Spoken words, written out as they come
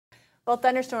Well,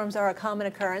 thunderstorms are a common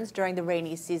occurrence during the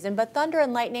rainy season, but thunder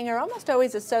and lightning are almost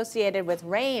always associated with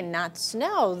rain, not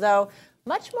snow, though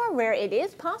much more rare it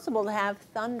is possible to have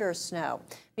thunder snow.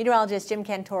 Meteorologist Jim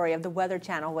Cantori of the Weather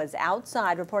Channel was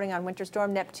outside reporting on Winter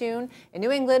Storm Neptune in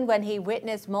New England when he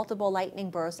witnessed multiple lightning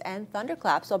bursts and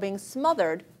thunderclaps while being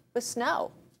smothered with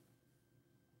snow.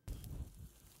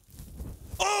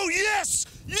 Oh, yes!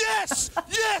 Yes!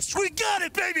 Yes! We got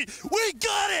it, baby! We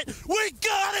got it! We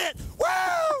got it!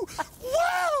 Woo!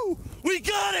 Woo! We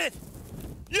got it!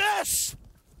 Yes!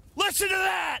 Listen to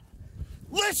that!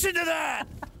 Listen to that!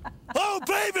 Oh,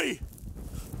 baby!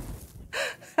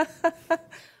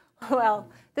 Well,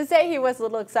 to say he was a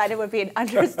little excited would be an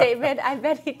understatement. I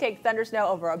bet he'd take Thundersnow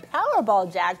over a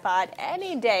Powerball jackpot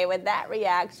any day with that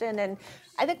reaction. And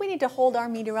I think we need to hold our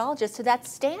meteorologist to that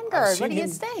standard. What do you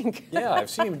think? Yeah, I've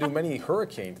seen him do many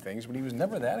hurricane things, but he was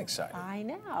never that excited. I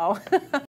know.